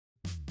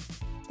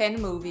10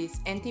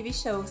 movies and TV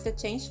shows that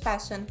changed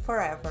fashion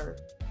forever.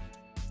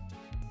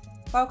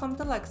 Welcome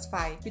to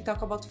Luxify. We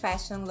talk about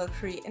fashion,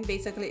 luxury, and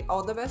basically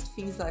all the best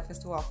things life has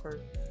to offer.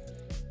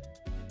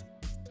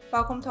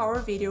 Welcome to our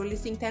video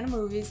listing 10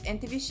 movies and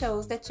TV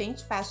shows that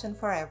changed fashion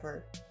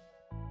forever.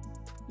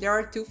 There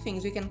are two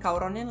things we can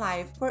count on in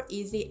life for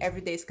easy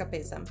everyday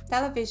escapism: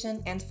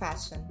 television and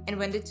fashion. And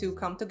when the two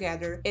come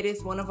together, it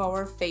is one of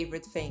our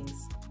favorite things.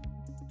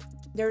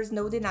 There is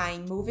no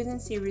denying movies and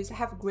series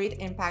have great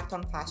impact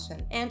on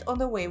fashion and on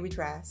the way we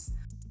dress.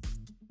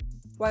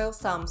 While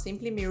some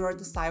simply mirror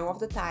the style of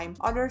the time,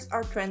 others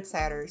are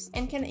trendsetters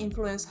and can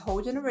influence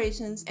whole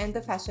generations and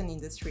the fashion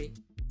industry.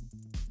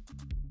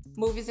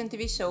 Movies and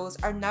TV shows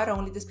are not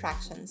only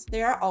distractions,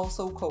 they are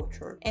also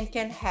culture and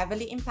can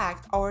heavily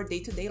impact our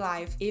day-to-day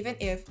life even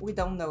if we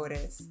don't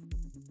notice.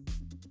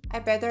 I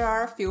bet there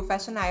are a few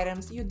fashion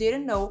items you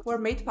didn't know were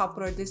made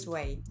popular this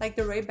way, like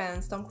the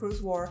Ray-Bans Tom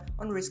Cruise wore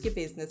on Risky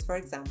Business, for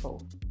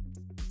example.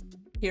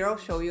 Here I'll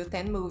show you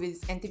 10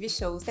 movies and TV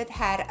shows that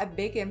had a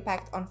big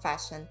impact on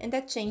fashion and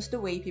that changed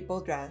the way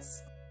people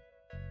dress.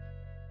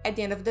 At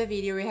the end of the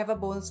video we have a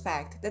bonus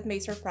fact that may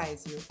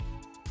surprise you.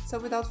 So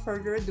without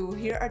further ado,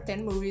 here are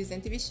 10 movies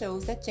and TV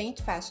shows that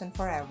changed fashion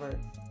forever.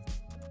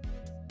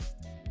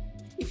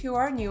 If you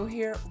are new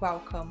here,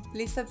 welcome.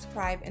 Please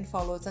subscribe and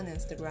follow us on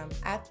Instagram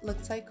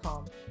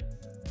 @luxicom.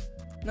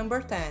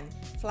 Number 10.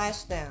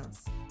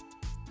 Flashdance.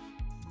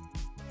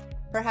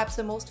 Perhaps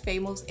the most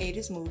famous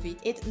 80s movie,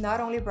 it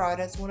not only brought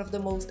us one of the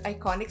most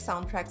iconic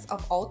soundtracks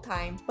of all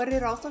time, but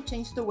it also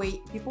changed the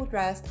way people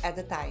dressed at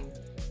the time.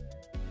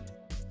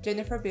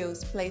 Jennifer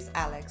Beals plays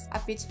Alex, a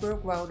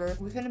Pittsburgh welder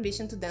with an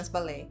ambition to dance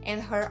ballet, and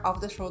her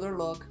off-the-shoulder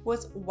look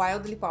was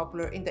wildly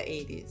popular in the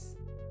 80s.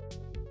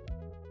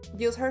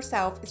 Beals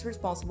herself is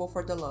responsible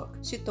for the look.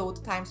 She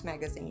told Times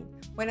magazine,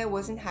 "When I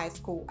was in high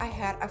school, I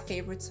had a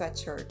favorite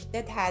sweatshirt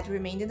that had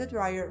remained in the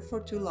dryer for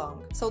too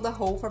long, so the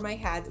hole for my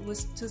head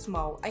was too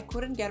small, I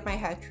couldn't get my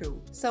head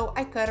through. So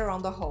I cut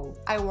around the hole.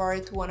 I wore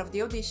it to one of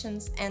the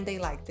auditions and they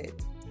liked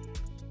it."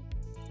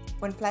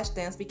 When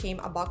Flashdance became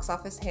a box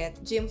office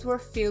hit, gyms were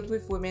filled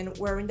with women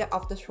wearing the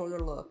off-the-shoulder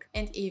look,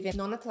 and even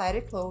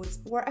non-athletic clothes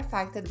were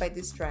affected by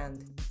this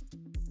trend.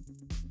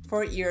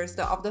 For years,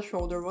 the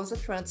off-the-shoulder was a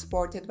trend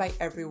sported by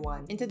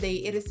everyone, and today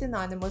it is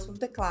synonymous with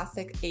the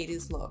classic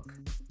 80s look.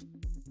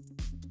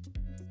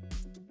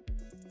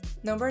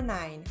 Number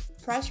 9.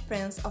 Fresh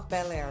Prince of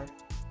Bel-Air.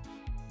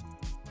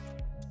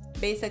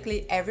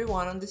 Basically,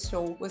 everyone on this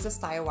show was a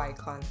style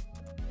icon.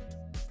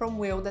 From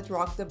Will that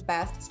rocked the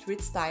best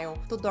street style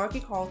to Dorothy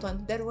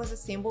Carlton that was a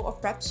symbol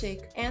of prep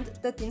chic, and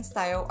the teen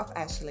style of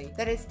Ashley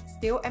that is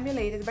still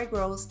emulated by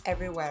girls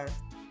everywhere.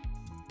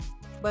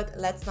 But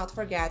let's not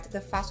forget the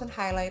fashion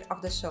highlight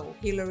of the show,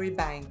 Hilary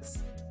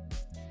Banks.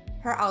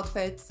 Her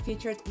outfits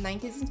featured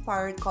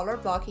 90s-inspired color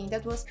blocking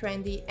that was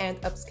trendy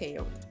and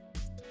upscaled.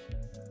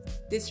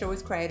 This show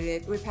is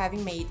credited with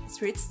having made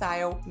street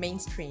style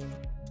mainstream.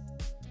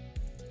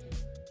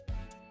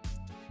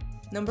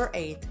 Number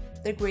 8.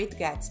 The Great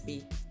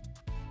Gatsby.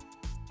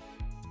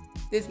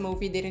 This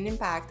movie didn't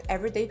impact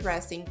everyday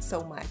dressing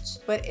so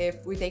much, but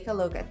if we take a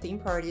look at theme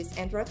parties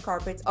and red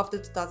carpets of the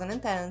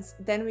 2010s,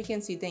 then we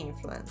can see the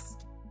influence.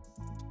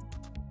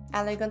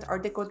 Elegant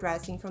Art Deco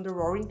dressing from the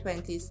Roaring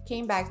 20s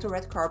came back to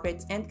red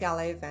carpets and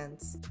gala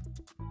events.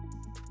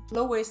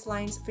 Low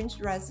waistlines, fringe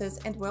dresses,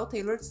 and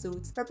well-tailored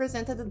suits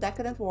represented the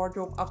decadent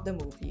wardrobe of the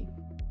movie.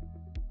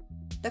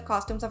 The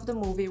costumes of the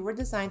movie were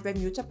designed by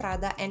Miuccia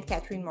Prada and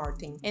Catherine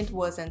Martin, and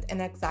wasn't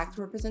an exact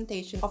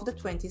representation of the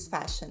 20s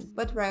fashion,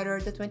 but rather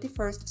the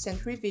 21st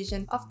century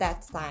vision of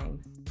that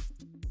time.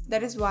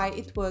 That is why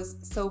it was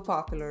so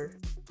popular.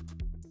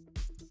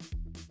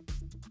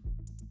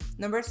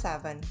 Number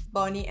 7.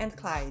 Bonnie and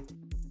Clyde.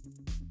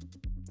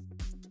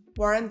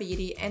 Warren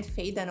Beatty and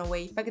Faye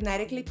Dunaway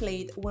magnetically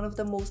played one of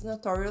the most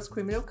notorious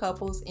criminal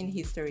couples in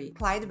history,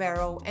 Clyde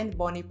Barrow and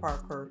Bonnie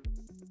Parker.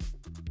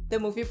 The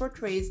movie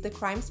portrays the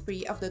crime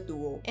spree of the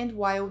duo, and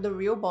while the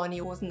real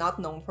Bonnie was not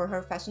known for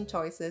her fashion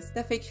choices,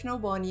 the fictional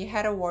Bonnie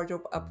had a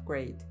wardrobe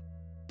upgrade.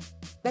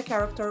 The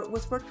character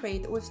was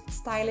portrayed with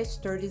stylish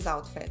 30s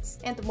outfits,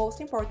 and most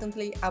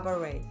importantly, a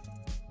beret.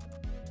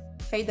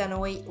 Faye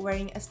Dunaway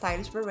wearing a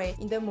stylish beret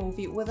in the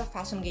movie was a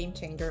fashion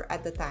game-changer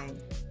at the time.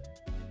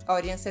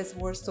 Audiences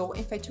were so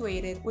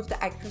infatuated with the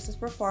actress's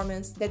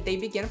performance that they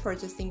began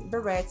purchasing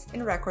berets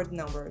in record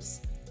numbers.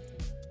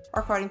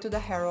 According to the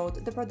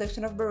Herald, the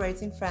production of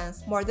berets in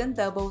France more than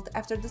doubled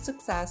after the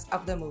success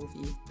of the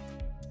movie.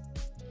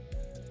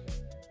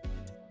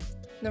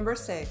 Number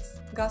 6.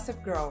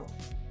 Gossip Girl.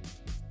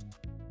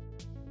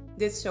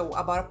 This show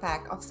about a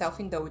pack of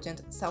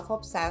self-indulgent,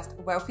 self-obsessed,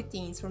 wealthy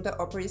teens from the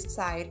Upper East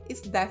Side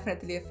is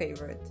definitely a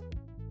favorite.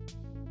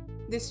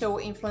 This show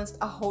influenced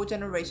a whole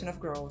generation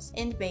of girls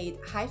and made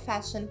high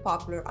fashion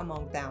popular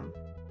among them,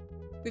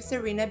 with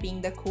Serena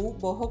being the cool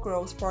boho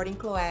girl sporting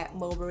Chloé,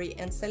 Mulberry,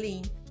 and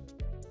Celine,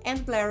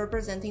 and Blair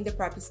representing the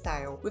preppy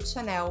style with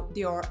Chanel,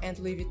 Dior, and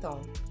Louis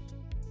Vuitton.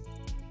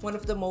 One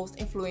of the most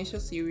influential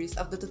series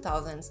of the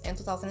 2000s and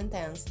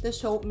 2010s, the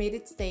show made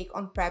its take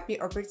on preppy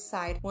or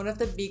British-side one of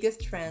the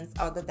biggest trends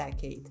of the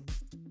decade.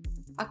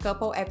 A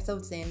couple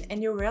episodes in,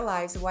 and you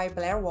realize why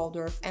Blair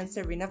Waldorf and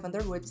Serena van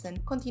der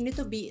Woodsen continue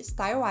to be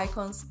style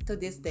icons to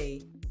this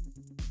day.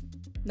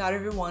 Not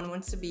everyone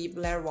wants to be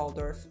Blair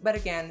Waldorf, but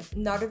again,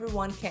 not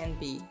everyone can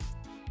be.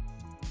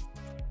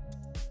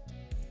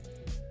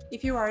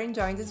 If you are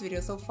enjoying this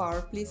video so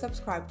far, please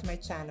subscribe to my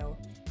channel,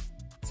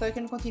 so I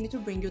can continue to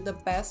bring you the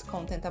best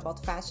content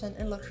about fashion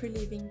and luxury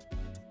living.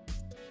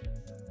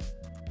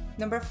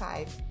 Number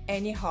 5.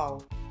 Annie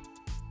Hall.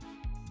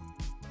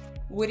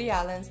 Woody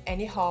Allen's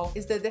Annie Hall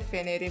is the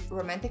definitive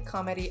romantic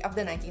comedy of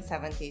the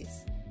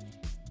 1970s.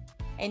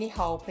 Annie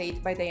Hall,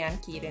 played by Diane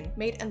Keaton,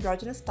 made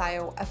androgynous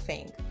style a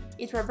thing.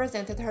 It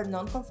represented her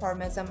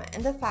nonconformism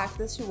and the fact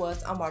that she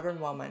was a modern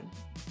woman.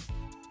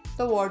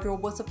 The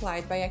wardrobe was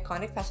supplied by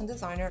iconic fashion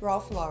designer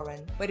Ralph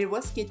Lauren, but it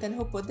was Keaton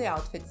who put the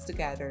outfits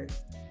together.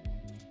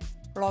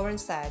 Lauren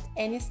said,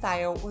 Annie's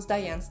style was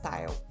Diane's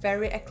style,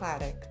 very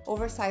eclectic,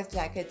 oversized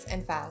jackets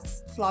and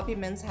vests, floppy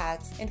men's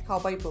hats, and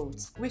cowboy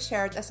boots. We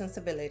shared a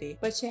sensibility,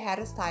 but she had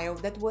a style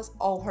that was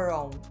all her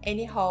own.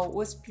 Annie Hall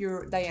was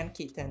pure Diane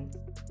Keaton.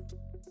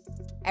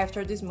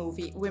 After this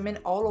movie, women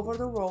all over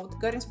the world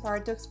got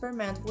inspired to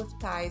experiment with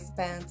ties,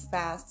 pants,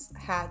 vests,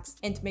 hats,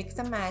 and mix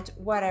and match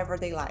whatever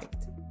they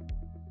liked.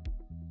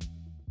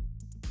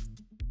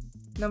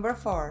 Number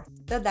 4.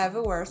 The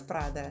Devil Wears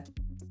Prada.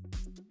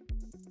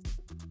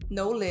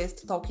 No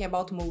list talking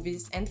about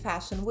movies and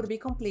fashion would be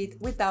complete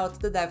without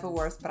The Devil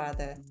Wears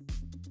Prada.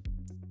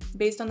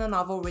 Based on a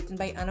novel written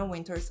by Anna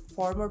Wintour's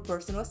former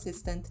personal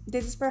assistant,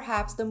 this is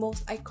perhaps the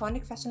most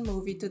iconic fashion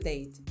movie to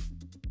date.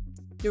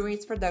 During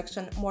its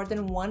production, more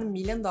than $1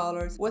 million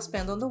was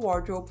spent on the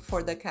wardrobe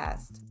for the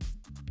cast.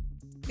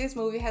 This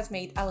movie has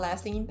made a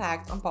lasting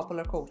impact on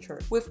popular culture,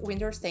 with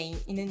Wintour saying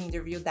in an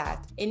interview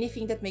that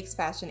anything that makes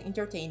fashion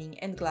entertaining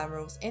and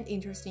glamorous and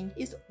interesting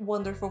is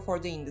wonderful for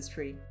the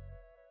industry.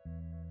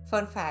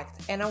 Fun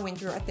fact, Anna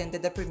Wintour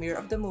attended the premiere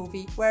of the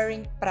movie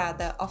wearing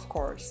Prada, of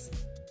course.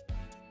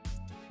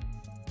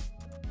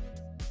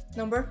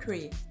 Number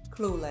 3.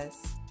 Clueless.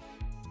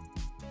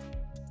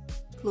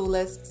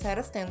 Clueless set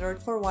a standard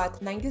for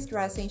what 90s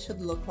dressing should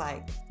look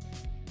like.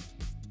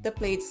 The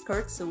plaid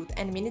skirt suit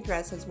and mini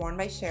dresses worn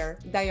by Cher,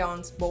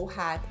 Dionne's bow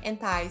hat, and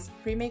Ty's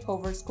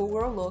pre-makeover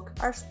schoolgirl look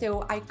are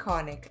still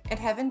iconic and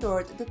have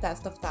endured the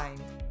test of time.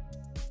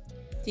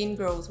 Teen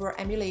girls were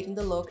emulating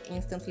the look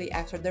instantly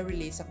after the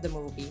release of the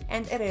movie,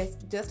 and it is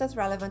just as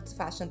relevant to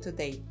fashion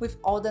today, with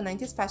all the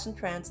 90s fashion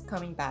trends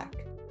coming back.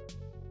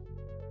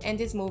 And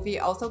this movie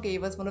also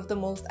gave us one of the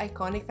most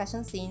iconic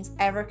fashion scenes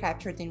ever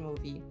captured in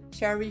movie,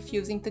 Cher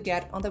refusing to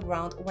get on the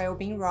ground while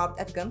being robbed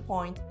at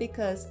gunpoint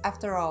because,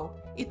 after all,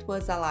 it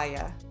was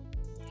Alaya.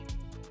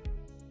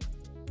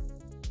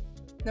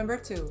 Number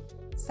 2.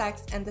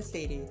 Sex and the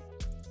City.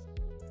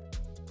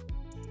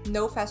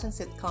 No fashion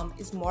sitcom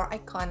is more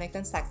iconic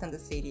than Sex and the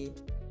City.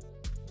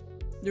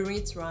 During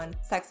its run,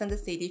 Sex and the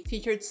City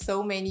featured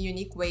so many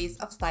unique ways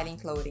of styling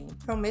clothing,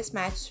 from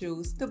mismatched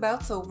shoes to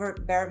belts over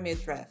bare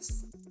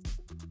midriffs.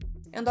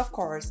 And of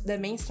course, the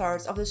main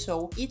stars of the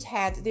show each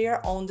had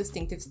their own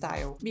distinctive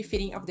style,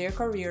 befitting of their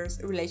careers,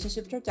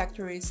 relationship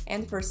trajectories,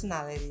 and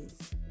personalities.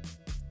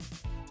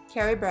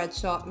 Carrie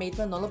Bradshaw made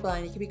Manolo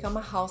Blahnik become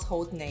a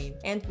household name,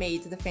 and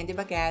made the Fendi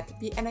Baguette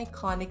be an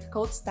iconic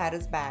cult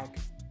status bag.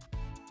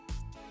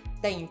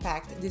 The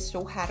impact this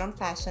show had on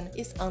fashion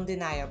is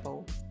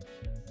undeniable.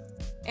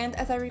 And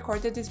as I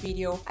recorded this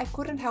video, I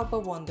couldn't help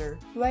but wonder,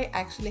 do I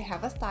actually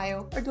have a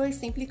style, or do I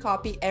simply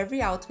copy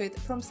every outfit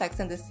from Sex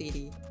and the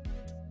City?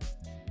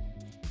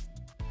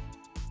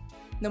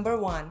 Number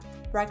 1.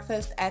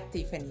 Breakfast at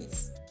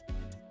Tiffany's.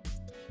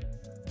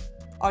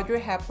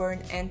 Audrey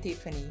Hepburn and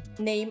Tiffany.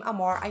 Name a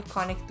more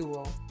iconic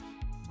duo.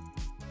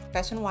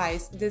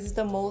 Fashion-wise, this is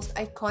the most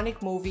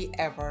iconic movie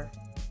ever.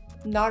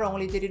 Not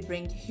only did it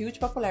bring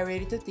huge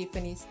popularity to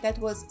Tiffany's that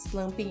was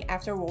slumping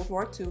after World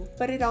War II,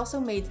 but it also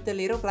made the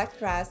little black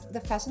dress the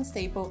fashion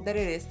staple that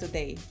it is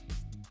today.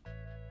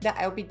 The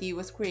LBD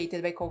was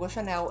created by Coco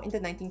Chanel in the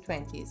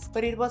 1920s,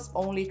 but it was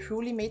only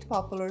truly made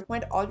popular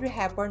when Audrey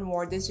Hepburn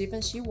wore the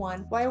Givenchy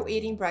one while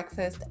eating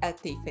breakfast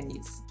at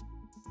Tiffany's.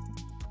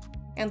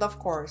 And of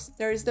course,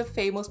 there is the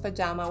famous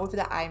pajama with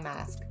the eye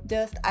mask,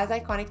 just as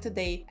iconic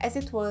today as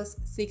it was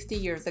 60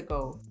 years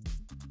ago.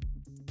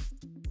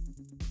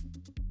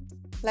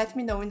 Let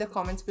me know in the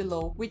comments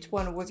below which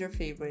one was your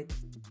favorite.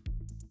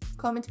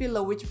 Comment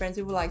below which brands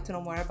you would like to know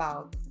more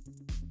about.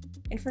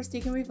 And for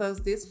sticking with us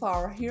this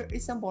far, here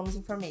is some bonus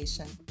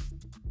information.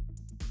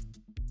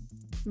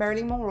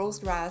 Marilyn Monroe's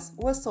dress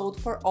was sold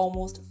for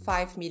almost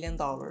 $5 million.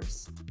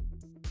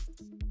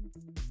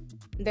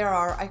 There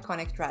are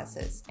iconic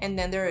dresses, and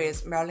then there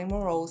is Marilyn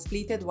Monroe's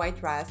pleated white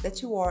dress that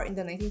she wore in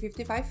the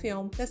 1955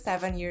 film The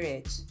 7-Year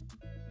Itch.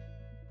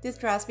 This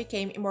dress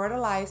became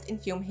immortalized in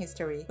film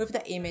history, with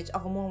the image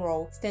of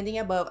Monroe standing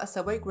above a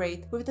subway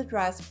grate with the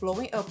dress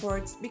blowing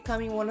upwards,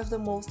 becoming one of the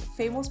most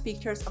famous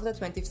pictures of the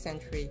 20th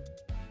century.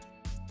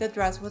 The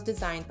dress was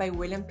designed by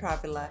William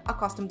Travilla, a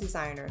costume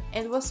designer,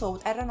 and was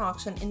sold at an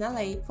auction in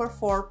LA for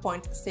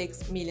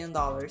 $4.6 million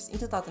in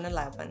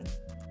 2011.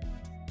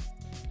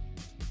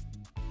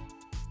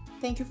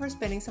 Thank you for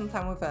spending some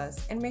time with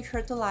us, and make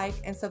sure to like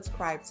and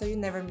subscribe so you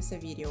never miss a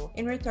video.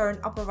 In return,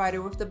 I'll provide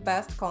you with the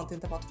best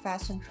content about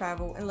fashion,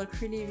 travel, and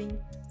luxury living.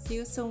 See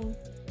you soon!